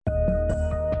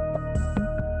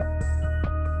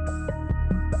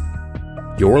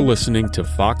You're listening to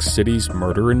Fox City's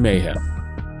Murder and Mayhem,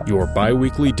 your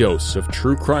bi-weekly dose of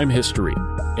true crime history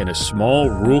in a small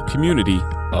rural community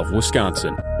of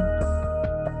Wisconsin.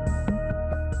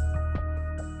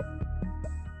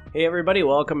 Hey everybody,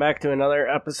 welcome back to another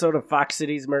episode of Fox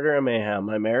City's Murder and Mayhem.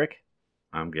 I'm Eric.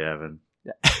 I'm Gavin.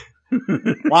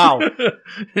 Wow.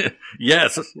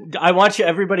 Yes. I want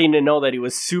everybody to know that he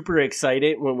was super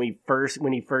excited when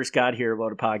he first got here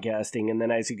about podcasting, and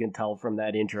then as you can tell from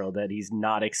that intro that he's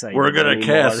not excited. We're going to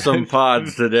cast some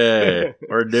pods today.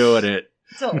 We're doing it.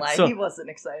 Don't lie, he wasn't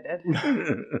excited.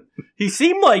 He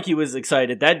seemed like he was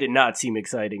excited. That did not seem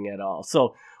exciting at all.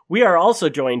 So we are also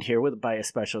joined here by a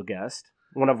special guest,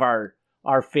 one of our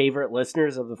favorite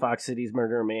listeners of the Fox City's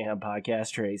Murder and Mayhem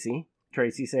podcast, Tracy.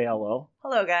 Tracy, say hello.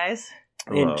 Hello, guys.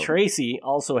 Hello. And Tracy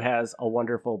also has a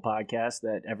wonderful podcast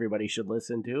that everybody should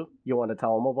listen to. You want to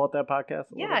tell them about that podcast?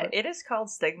 Yeah, it is called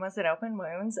Stigmas and Open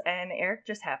Wounds, and Eric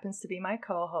just happens to be my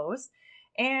co-host.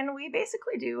 And we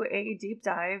basically do a deep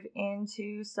dive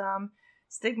into some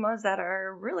stigmas that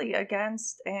are really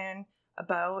against and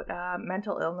about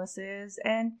mental illnesses.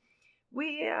 And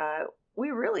we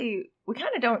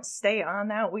kind of don't stay on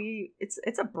that.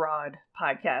 It's a broad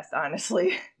podcast,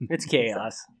 honestly. It's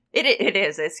chaos. It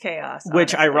is. It's chaos.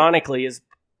 Which, honestly. ironically, is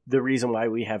the reason why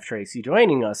we have Tracy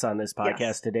joining us on this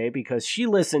podcast today, because she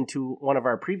listened to one of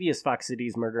our previous Fox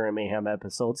City's Murder and Mayhem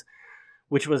episodes,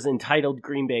 which was entitled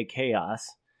Green Bay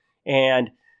Chaos. And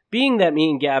being that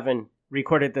me and Gavin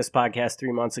recorded this podcast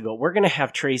 3 months ago, we're going to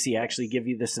have Tracy actually give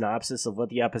you the synopsis of what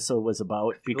the episode was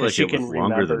about, because she can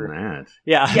longer remember. Than that.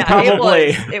 Yeah, probably.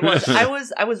 It was.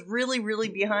 I was really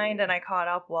behind, and I caught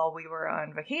up while we were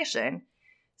on vacation.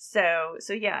 So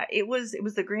yeah, it was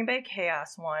the Green Bay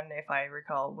Chaos one, if I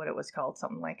recall what it was called,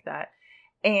 something like that.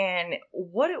 And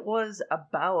what it was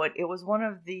about, it was one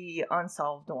of the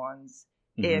unsolved ones,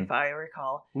 if I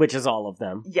recall. Which is all of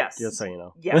them. Yes. Just so you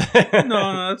know. Yeah.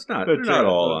 No, that's not. They're not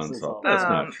all unsolved. That's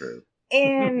not true.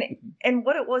 And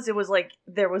what it was like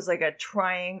there was like a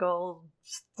triangle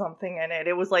something in it.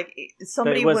 It was like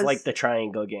somebody was like the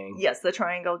Triangle Gang. Yes, the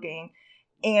Triangle Gang.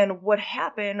 And what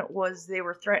happened was they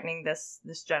were threatening this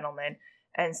gentleman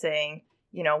and saying,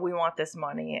 you know, we want this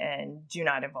money and do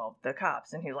not involve the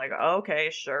cops. And he's like, okay,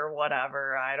 sure,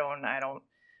 whatever. I don't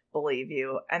believe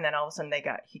you. And then all of a sudden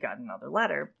he got another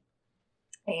letter.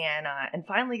 And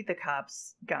finally the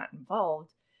cops got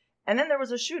involved. And then there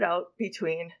was a shootout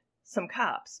between some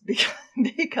cops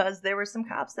because there were some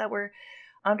cops that were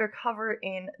undercover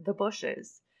in the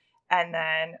bushes. And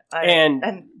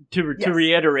then to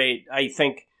reiterate, I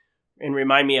think, and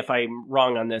remind me if I'm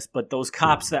wrong on this, but those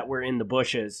cops that were in the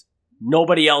bushes,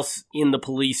 nobody else in the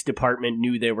police department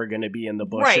knew they were going to be in the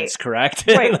bushes, right. Correct?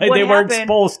 Right. Like they weren't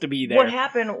supposed to be there. What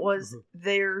happened was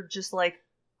they're just like,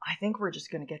 I think we're just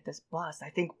going to get this bust. I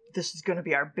think this is going to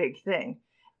be our big thing.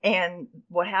 And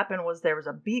what happened was there was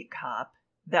a beat cop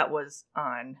that was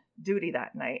on duty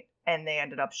that night, and they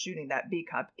ended up shooting that beat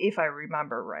cop, if I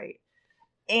remember right.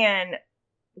 And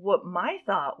what my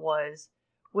thought was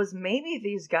maybe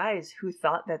these guys who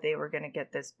thought that they were going to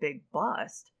get this big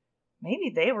bust,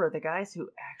 maybe they were the guys who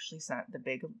actually sent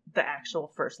the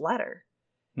actual first letter.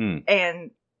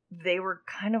 And they were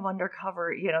kind of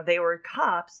undercover, you know, they were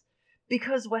cops,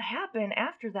 because what happened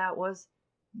after that was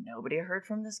nobody heard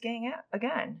from this gang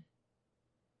again.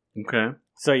 Okay.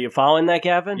 So you following that,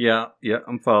 Gavin? Yeah,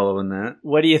 I'm following that.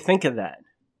 What do you think of that?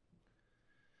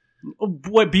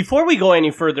 Before we go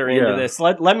any further into this,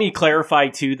 let me clarify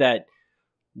too that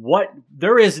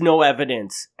there is no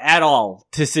evidence at all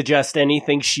to suggest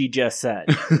anything she just said.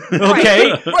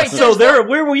 Okay, right. So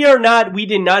we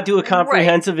did not do a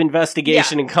comprehensive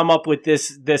investigation and come up with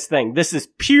this thing. This is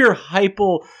pure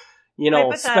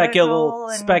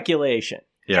speculation.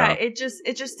 Yeah, it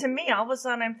just to me, all of a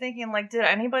sudden I'm thinking, like, did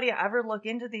anybody ever look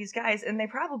into these guys? And they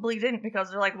probably didn't, because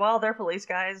they're like, well, they're police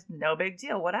guys, no big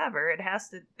deal, whatever.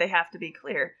 They have to be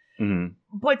clear. Mm-hmm.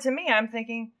 But to me, I'm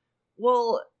thinking,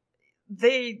 well,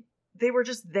 they were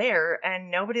just there,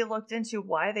 and nobody looked into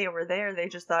why they were there. They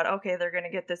just thought, okay, they're going to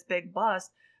get this big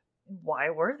bust. Why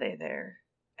were they there?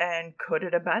 And could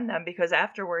it have been them? Because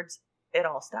afterwards, it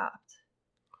all stopped.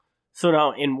 So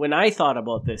now, and when I thought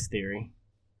about this theory,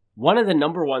 one of the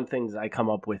number one things I come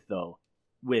up with, though,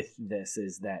 with this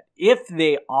is that if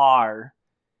they are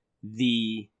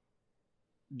the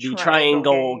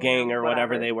Triangle Gang or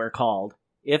whatever they were called,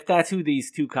 if that's who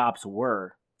these two cops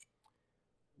were,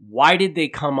 why did they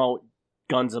come out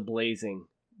guns a-blazing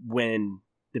when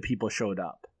the people showed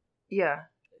up? Yeah.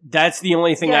 That's the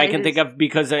only thing I can think of,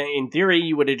 because in theory,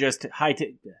 you would have just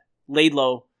laid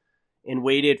low and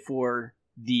waited for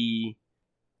the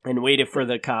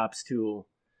cops to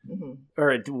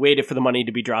or waited for the money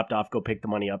to be dropped off, go pick the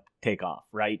money up, take off,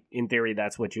 right? In theory,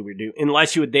 that's what you would do.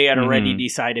 Unless they had already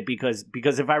decided, because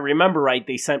if I remember right,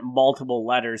 they sent multiple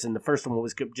letters, and the first one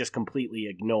was just completely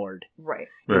ignored. Right.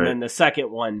 And then the second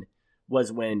one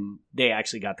was when they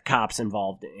actually got the cops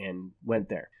involved and went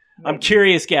there. I'm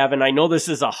curious, Gavin, I know this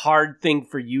is a hard thing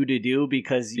for you to do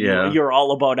because you're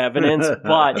all about evidence,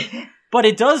 but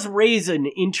it does raise an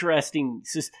interesting...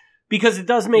 Because it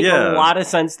does make a lot of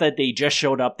sense that they just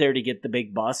showed up there to get the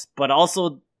big bus, but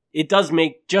also it does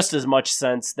make just as much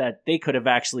sense that they could have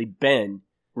actually been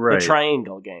the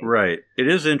Triangle Gang. Right. It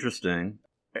is interesting.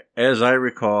 As I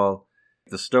recall,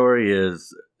 the story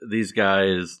is these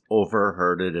guys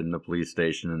overheard it in the police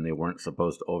station and they weren't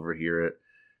supposed to overhear it.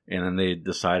 And then they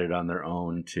decided on their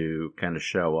own to kind of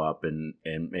show up and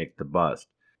make the bust.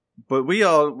 But we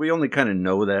only kind of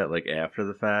know that like after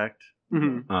the fact.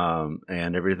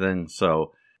 And everything.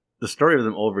 So the story of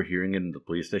them overhearing it in the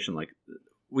police station, like,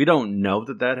 we don't know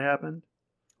that happened.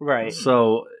 Right.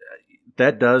 So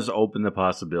that does open the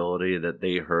possibility that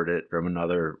they heard it from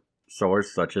another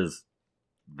source, such as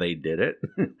they did it.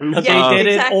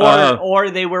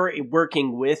 Or they were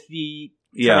working with the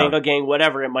Triangle Gang,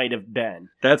 whatever it might have been.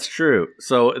 That's true.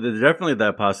 So definitely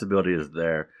that possibility is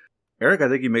there. Eric, I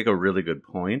think you make a really good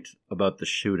point about the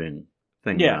shooting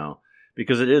thing now.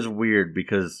 Because it is weird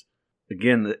because,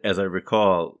 again, as I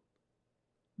recall,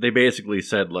 they basically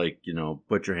said, like,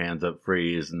 put your hands up,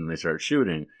 freeze, and they start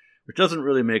shooting, which doesn't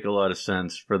really make a lot of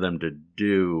sense for them to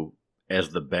do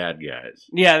as the bad guys.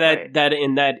 Yeah,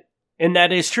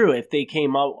 that is true. If they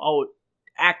came out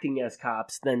acting as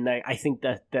cops, then I think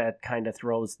that kind of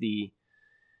throws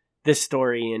this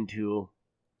story into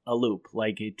a loop.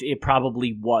 Like, it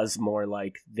probably was more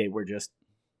like they were just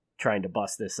trying to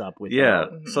bust this up with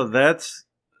so that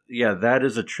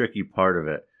is a tricky part of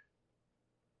it,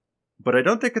 but I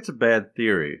don't think it's a bad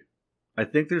theory. I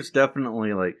think there's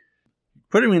definitely, like,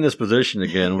 putting me in this position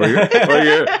again where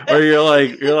you're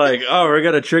like, oh, we're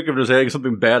gonna trick him to saying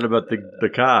something bad about the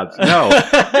cops. No,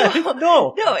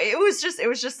 it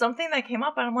was just something that came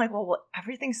up, and I'm like, well,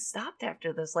 everything stopped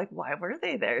after this. Like, why were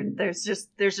they there? There's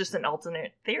just an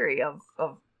alternate theory of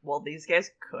well, these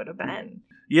guys could have been.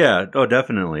 Yeah,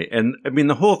 definitely. And, I mean,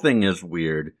 the whole thing is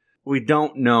weird. We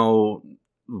don't know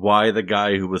why the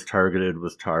guy who was targeted.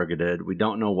 We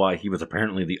don't know why he was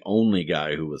apparently the only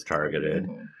guy who was targeted.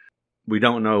 We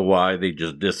don't know why they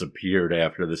just disappeared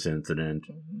after this incident.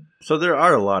 So there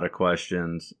are a lot of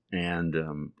questions, and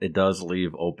it does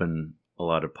leave open a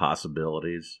lot of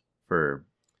possibilities for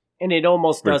And it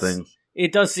almost does... things.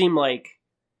 It does seem like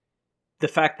the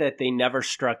fact that they never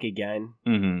struck again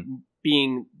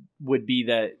would be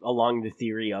that along the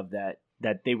theory of that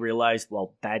they realized,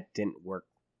 well, that didn't work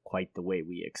quite the way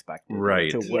we expected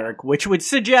it to work, which would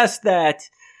suggest that,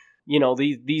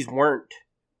 these weren't,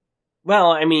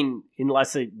 well, I mean,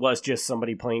 unless it was just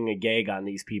somebody playing a gag on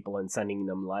these people and sending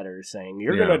them letters saying,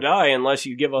 you're going to die unless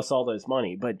you give us all this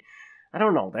money. But I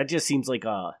don't know. That just seems like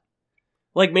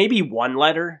maybe one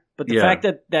letter, but the fact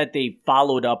that they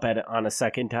followed up on a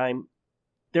second time,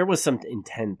 there was some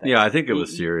intent there. Yeah, I think it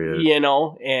was serious.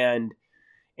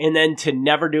 And then to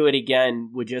never do it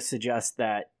again would just suggest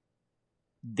that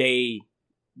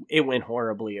it went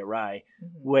horribly awry.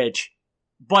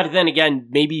 But then again,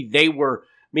 maybe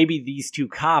these two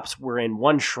cops were in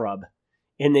one shrub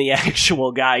and the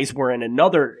actual guys were in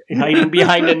another, hiding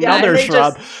behind another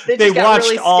shrub. They watched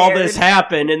really all this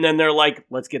happen, and then they're like,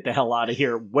 let's get the hell out of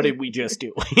here. What did we just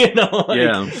do?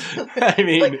 I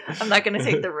mean... Like, I'm not going to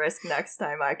take the risk next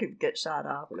time. I could get shot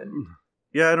up.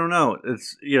 Yeah, I don't know.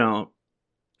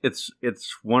 It's,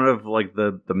 it's one of, like,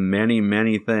 the many,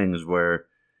 many things where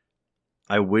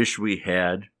I wish we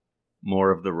had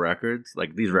more of the records.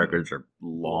 Like, these records are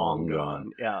long gone.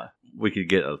 Yeah. We could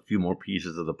get a few more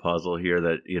pieces of the puzzle here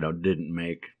that, didn't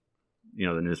make,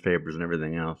 the newspapers and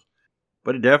everything else.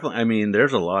 But it definitely, I mean,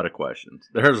 there's a lot of questions.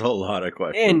 There's a lot of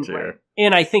questions here.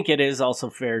 And I think it is also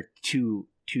fair to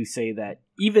say that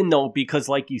even though, because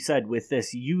like you said, with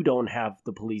this, you don't have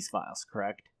the police files,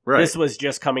 correct? Right. This was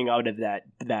just coming out of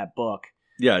that book.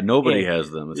 Yeah, nobody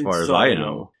has them as far as I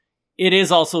know. It is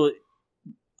also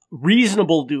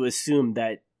reasonable to assume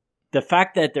that the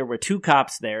fact that there were two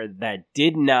cops there that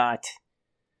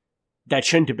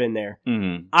shouldn't have been there,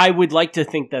 I would like to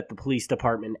think that the police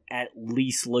department at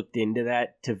least looked into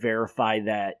that to verify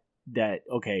that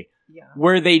okay,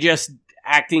 were they just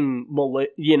acting,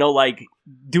 like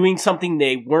doing something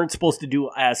they weren't supposed to do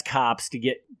as cops to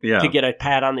get a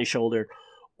pat on the shoulder,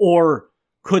 or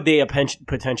could they have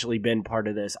potentially been part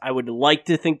of this? I would like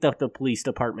to think that the police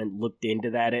department looked into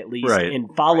that at least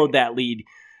and followed that lead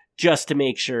just to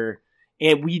make sure.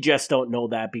 And we just don't know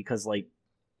that because, like,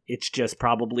 it's just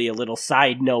probably a little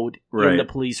side note in the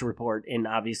police report and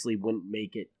obviously wouldn't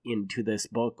make it into this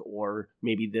book, or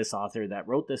maybe this author that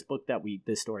wrote this book that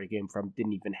this story came from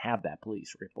didn't even have that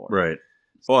police report. Right.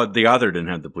 Well, the author didn't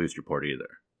have the police report either.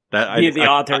 The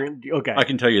author, okay. I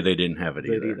can tell you they didn't have it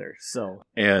either. So.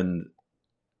 And,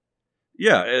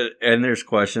 yeah, and there's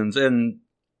questions. And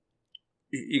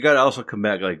you got to also come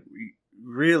back, like, you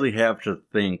really have to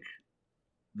think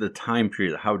the time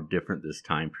period, how different this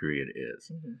time period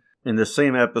is. Mm-hmm. In the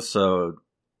same episode,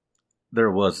 there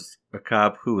was a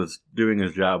cop who was doing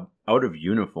his job out of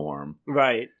uniform.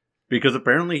 Right. Because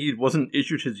apparently he wasn't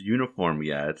issued his uniform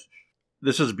yet.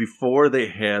 This is before they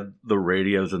had the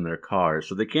radios in their cars,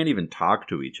 so they can't even talk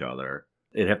to each other.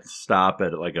 They'd have to stop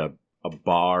at like a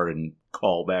bar and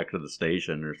call back to the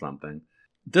station or something.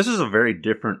 This is a very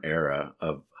different era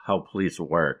of how police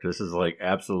work. This is like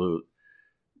absolute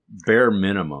bare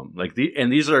minimum. Like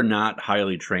and these are not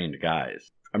highly trained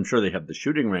guys. I'm sure they have the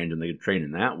shooting range and they train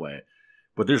in that way,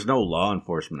 but there's no law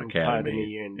enforcement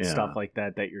academy and stuff like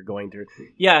that you're going through.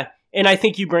 Yeah, and I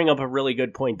think you bring up a really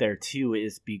good point there too,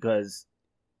 is because,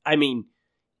 I mean,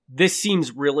 this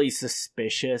seems really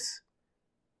suspicious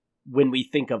when we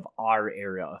think of our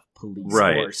era of police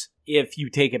force. If you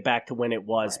take it back to when it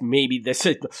was, maybe this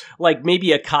is like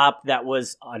maybe a cop that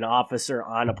was an officer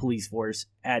on a police force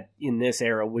in this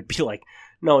era would be like,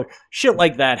 no, shit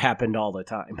like that happened all the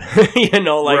time.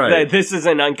 That this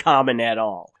isn't uncommon at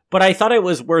all. But I thought it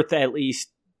was worth at least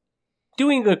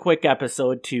doing a quick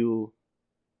episode to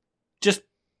just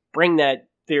bring that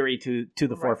theory to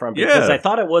the forefront, because I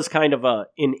thought it was kind of an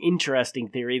interesting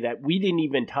theory that we didn't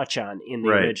even touch on in the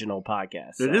original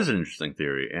podcast. It is an interesting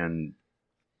theory, and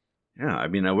yeah, I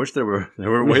mean, I wish there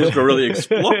were ways to really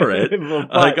explore it.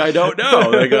 Like, I don't know,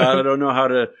 like, I don't know how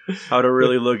to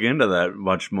really look into that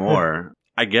much more.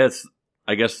 I guess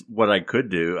what I could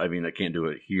do, I mean, I can't do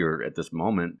it here at this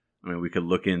moment. I mean, we could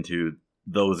look into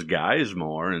those guys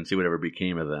more and see whatever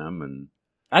became of them, and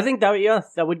I think that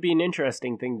would be an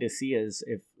interesting thing to see, is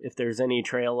if there's any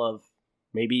trail of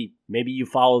maybe you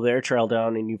follow their trail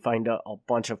down and you find a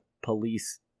bunch of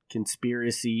police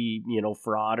conspiracy,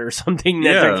 fraud or something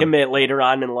that they commit later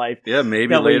on in life. Yeah,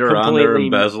 maybe later on they're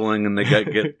embezzling and they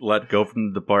get let go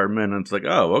from the department, and it's like,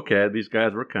 oh, okay, these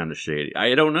guys were kind of shady.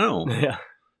 I don't know. Yeah.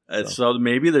 So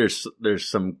maybe there's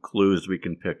some clues we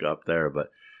can pick up there, but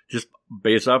just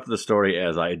based off of the story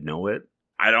as I know it,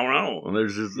 I don't know.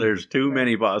 There's too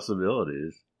many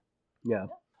possibilities. Yeah.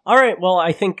 All right. Well,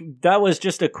 I think that was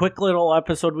just a quick little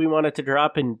episode we wanted to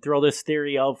drop and throw this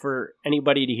theory out for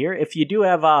anybody to hear. If you do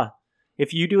have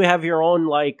your own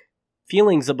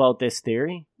feelings about this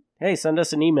theory, hey, send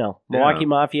us an email.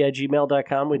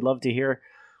 MilwaukeeMafia@gmail.com. We'd love to hear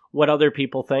what other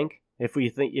people think. If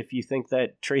you think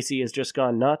that Tracy has just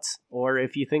gone nuts, or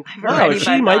if you think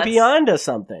she might be onto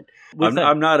something.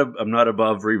 I'm not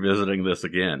above revisiting this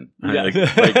again. Yeah.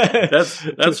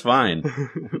 That's fine.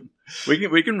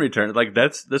 We can return.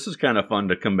 This is kind of fun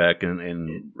to come back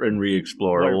and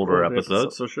re-explore older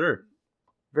episodes. So sure.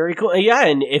 Very cool. Yeah,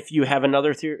 and if you have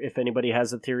another theory, if anybody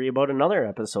has a theory about another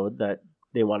episode that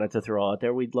they wanted to throw out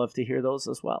there, we'd love to hear those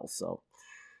as well. So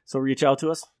reach out to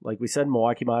us. Like we said,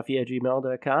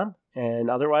 MilwaukeeMafia@gmail.com. And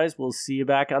otherwise, we'll see you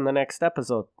back on the next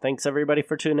episode. Thanks, everybody,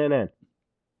 for tuning in.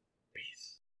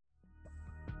 Peace.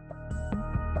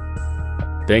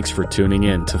 Thanks for tuning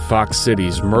in to Fox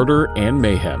City's Murder and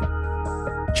Mayhem.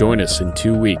 Join us in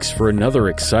 2 weeks for another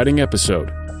exciting episode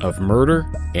of Murder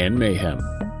and Mayhem.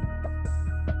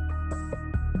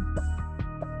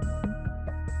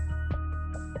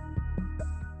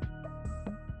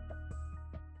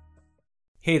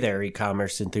 Hey there,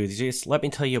 e-commerce enthusiasts. Let me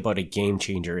tell you about a game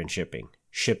changer in shipping,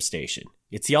 ShipStation.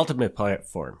 It's the ultimate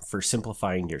platform for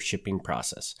simplifying your shipping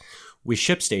process. With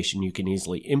ShipStation, you can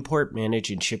easily import, manage,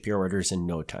 and ship your orders in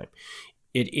no time.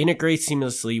 It integrates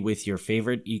seamlessly with your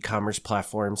favorite e-commerce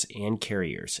platforms and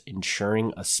carriers,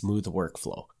 ensuring a smooth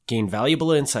workflow. Gain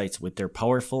valuable insights with their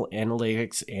powerful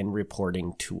analytics and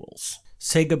reporting tools.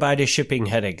 Say goodbye to shipping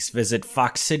headaches. Visit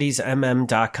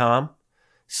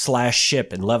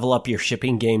foxcitiesmm.com/ship and level up your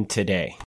shipping game today.